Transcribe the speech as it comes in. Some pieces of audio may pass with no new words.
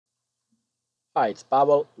Hi, it's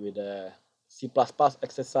Pavel with a C++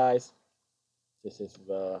 exercise. This is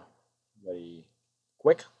very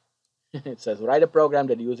quick. It says write a program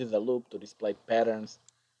that uses a loop to display patterns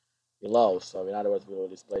below. So in other words, we will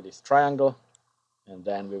display this triangle and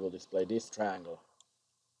then we will display this triangle.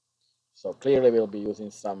 So clearly we'll be using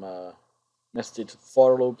some nested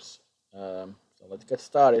for loops. So let's get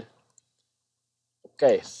started.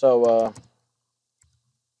 Okay, so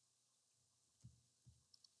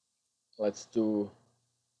let's do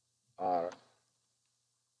our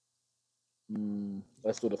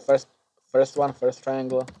let's do the first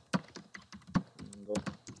triangle,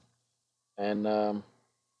 and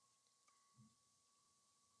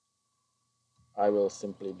I will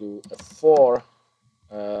simply do a for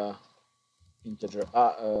integer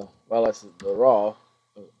well, that's the raw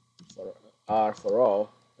for r for raw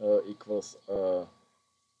equals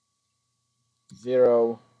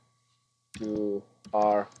 0 to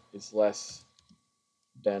r is less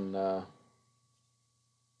than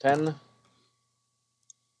 10.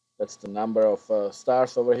 That's the number of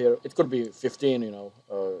stars over here. It could be 15,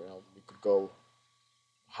 we could go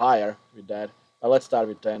higher with that. Let's start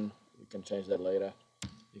with 10. We can change that later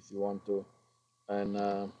if you want to. And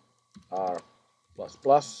r plus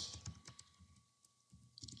plus.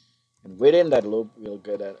 And within that loop, we'll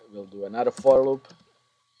do another for loop.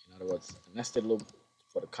 In other words, a nested loop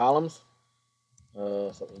for the columns.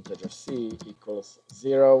 So integer c equals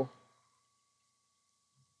 0.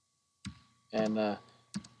 And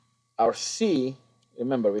our c,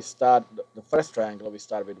 remember, we start the first triangle, we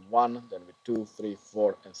start with 1, then with 2, 3,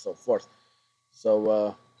 4, and so forth.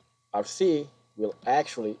 So our c will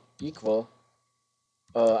actually equal,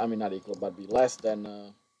 I mean not equal, but be less than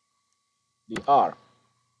the r.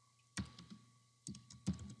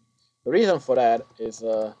 The reason for that is,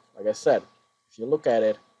 like I said, if you look at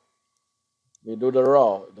it, we do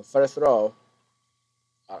the first row,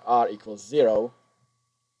 our r equals 0.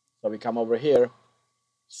 So we come over here,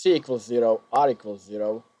 c equals 0, r equals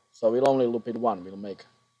 0. So we'll only loop it 1, we'll make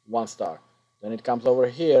 1 star. Then it comes over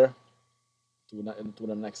here to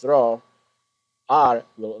the next row, r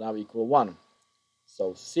will now equal 1.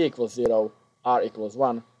 So c equals 0, r equals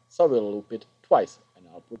 1. So we'll loop it twice, and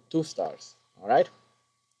I'll put 2 stars. All right?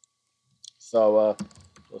 So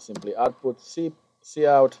we'll simply output c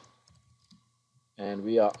out, and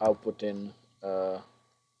we are outputting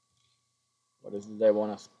what is it they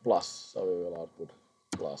want us? Plus. So we will output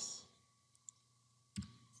plus.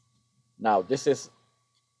 Now this is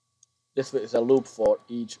a loop for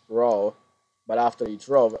each row, but after each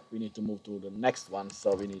row we need to move to the next one.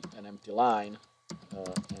 So we need an empty line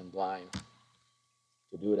and line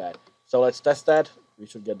to do that. So let's test that. We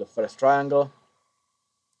should get the first triangle.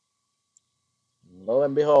 And lo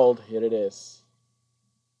and behold, here it is.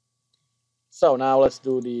 So now let's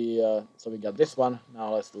do the, so we got this one.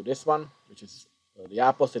 Now let's do this one, which is the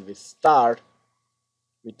opposite. We start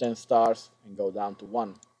with 10 stars and go down to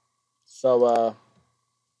 1. So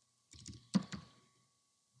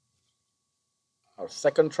our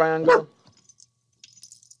second triangle.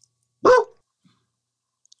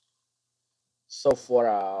 So for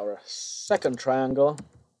our second triangle,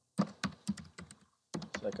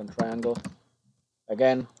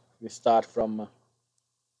 again, we start from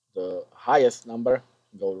the highest number,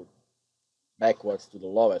 go backwards to the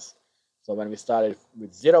lowest. So when we started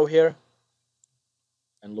with 0 here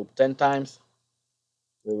and loop 10 times,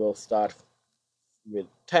 we will start with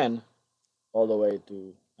 10 all the way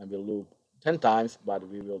to, and we'll loop 10 times, but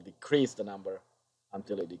we will decrease the number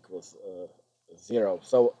until it equals 0.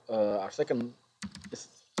 So our second is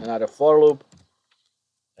another for loop,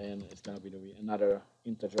 and it's going to be another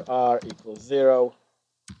integer r equals 0.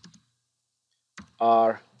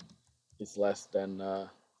 R is less than,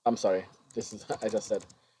 I'm sorry, this is, I just said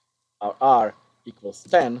our r equals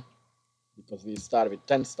 10 because we start with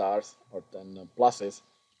 10 stars or 10 pluses.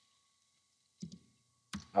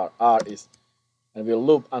 Our r is, and we'll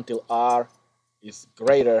loop until r is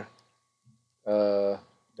greater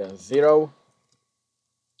than 0,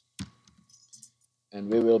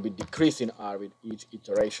 and we will be decreasing r with each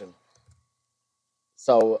iteration.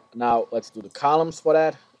 So now let's do the columns for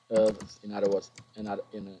that. In other words, in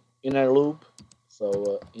an inner loop.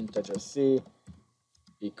 So integer c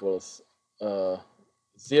equals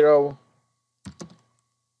 0.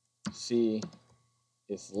 C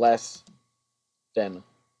is less than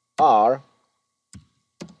r,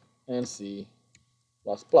 and c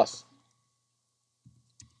plus plus.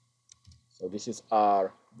 So this is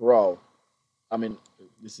our row. I mean,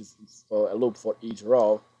 this is a loop for each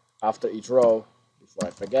row. After each row, before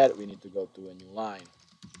I forget, we need to go to a new line.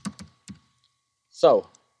 So,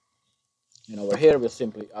 and over here we'll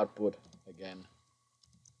simply output again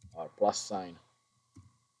our plus sign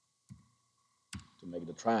to make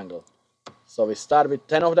the triangle. So we start with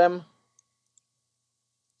 10 of them.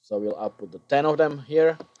 So we'll output the 10 of them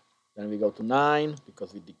here. Then we go to 9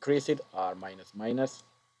 because we decrease it, r minus minus.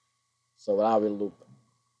 So now we'll loop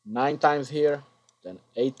 9 times here, then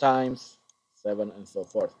 8 times, 7, and so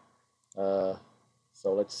forth.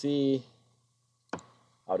 So let's see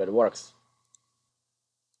how that works.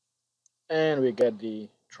 And we get the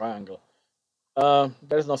triangle.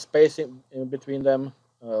 There's no space in between them,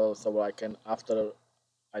 so I can, after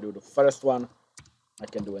I do the first one, I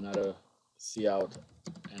can do another cout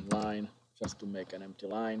and line just to make an empty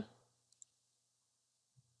line.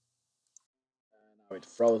 And now it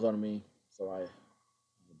froze on me, so I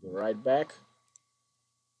do right back.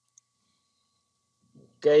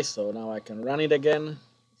 Okay, so now I can run it again.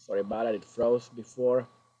 Sorry about it, it froze before.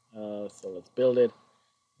 So let's build it,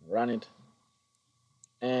 run it.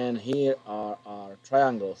 And here are our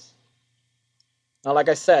triangles. Now, like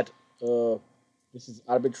I said, this is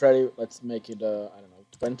arbitrary. Let's make it, I don't know,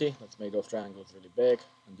 20. Let's make those triangles really big.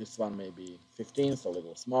 And this one maybe 15, so a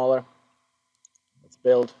little smaller. Let's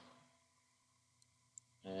build.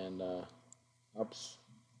 And, oops.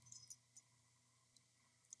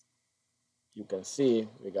 You can see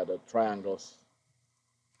we got the triangles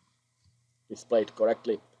displayed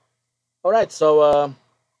correctly. All right, so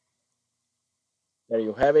there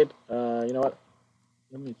you have it. You know what?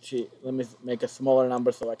 Let me make a smaller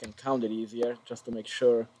number so I can count it easier, just to make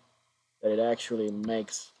sure that it actually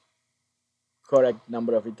makes correct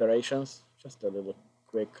number of iterations. Just a little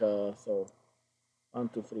quick. So 1,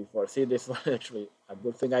 2, 3, 4. See, this one actually a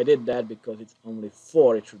good thing I did that because it's only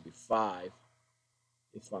 4. It should be 5.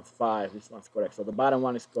 This one's 5. This one's correct. So the bottom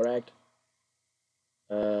one is correct.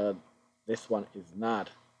 This one is not.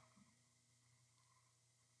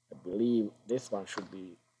 I believe this one should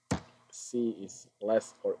be C is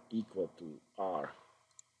less or equal to R.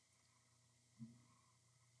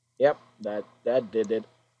 Yep, that did it.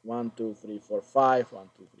 1, 2, 3, 4, 5. 1,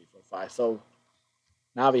 2, 3, 4, 5. So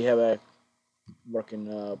now we have a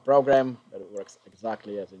working program that works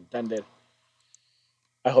exactly as intended.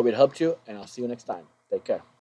 I hope it helped you, and I'll see you next time. Take care.